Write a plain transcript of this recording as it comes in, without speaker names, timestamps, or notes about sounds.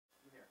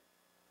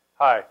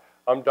Hi,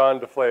 I'm Don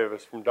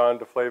DeFlavis from Don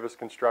DeFlavis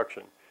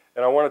Construction,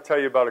 and I want to tell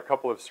you about a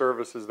couple of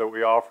services that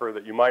we offer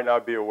that you might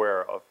not be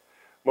aware of.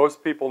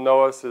 Most people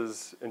know us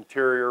as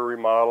interior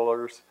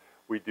remodelers.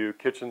 We do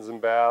kitchens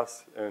and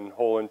baths and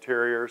whole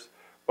interiors,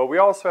 but we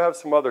also have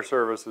some other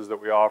services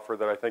that we offer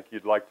that I think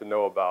you'd like to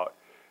know about.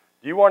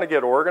 Do you want to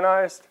get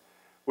organized?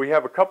 We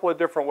have a couple of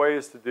different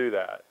ways to do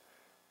that.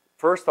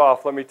 First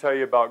off, let me tell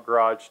you about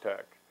Garage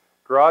Tek.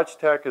 Garage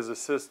Tek is a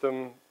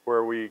system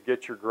where we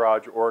get your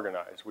garage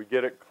organized. We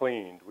get it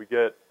cleaned. We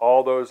get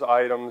all those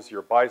items,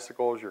 your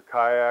bicycles, your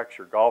kayaks,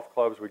 your golf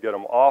clubs, we get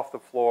them off the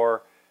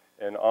floor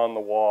and on the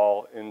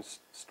wall and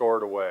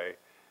stored away.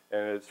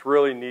 And it's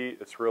really neat,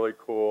 it's really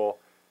cool,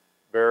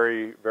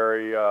 very,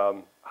 very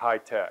high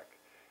tech.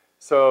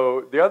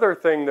 So the other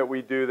thing that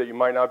we do that you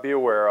might not be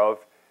aware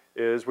of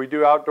is we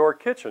do outdoor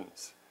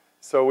kitchens.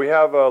 So we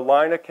have a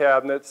line of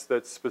cabinets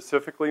that's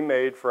specifically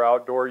made for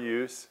outdoor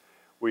use.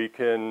 We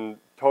can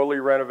totally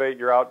renovate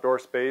your outdoor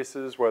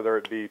spaces, whether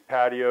it be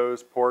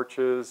patios,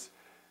 porches,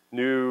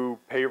 new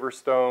paver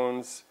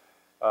stones,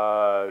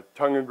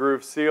 tongue and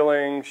groove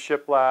ceilings,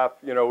 shiplap.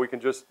 You know, we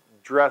can just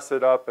dress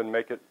it up and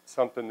make it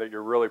something that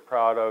you're really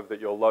proud of, that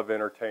you'll love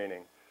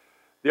entertaining.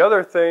 The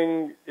other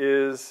thing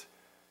is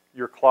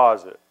your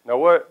closet. Now,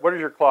 what does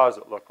your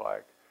closet look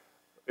like?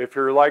 If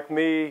you're like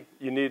me,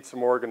 you need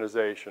some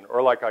organization,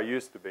 or like I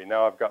used to be.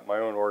 Now I've got my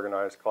own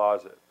organized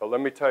closet. But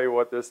let me tell you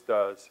what this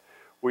does.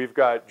 We've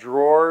got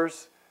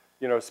drawers,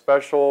 you know,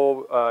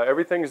 special,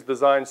 everything's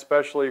designed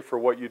specially for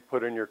what you'd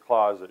put in your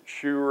closet.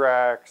 Shoe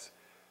racks,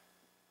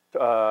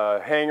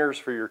 hangers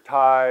for your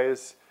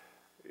ties,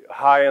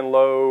 high and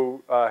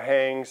low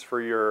hangs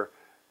for your,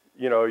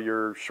 you know,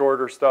 your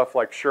shorter stuff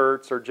like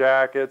shirts or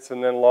jackets,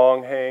 and then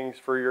long hangs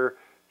for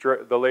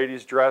the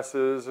ladies'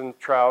 dresses and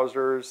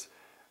trousers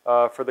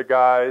for the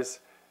guys.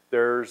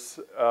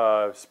 There's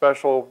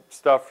special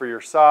stuff for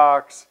your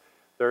socks.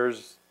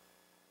 There's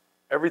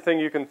everything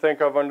you can think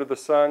of under the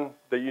sun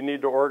that you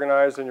need to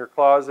organize in your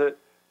closet,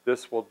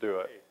 this will do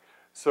it.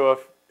 So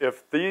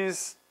if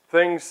these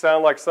things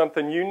sound like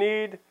something you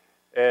need,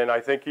 and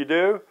I think you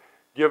do,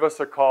 give us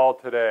a call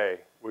today.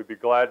 We'd be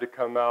glad to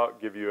come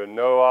out, give you a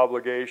no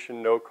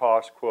obligation, no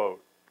cost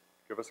quote.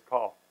 Give us a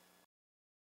call.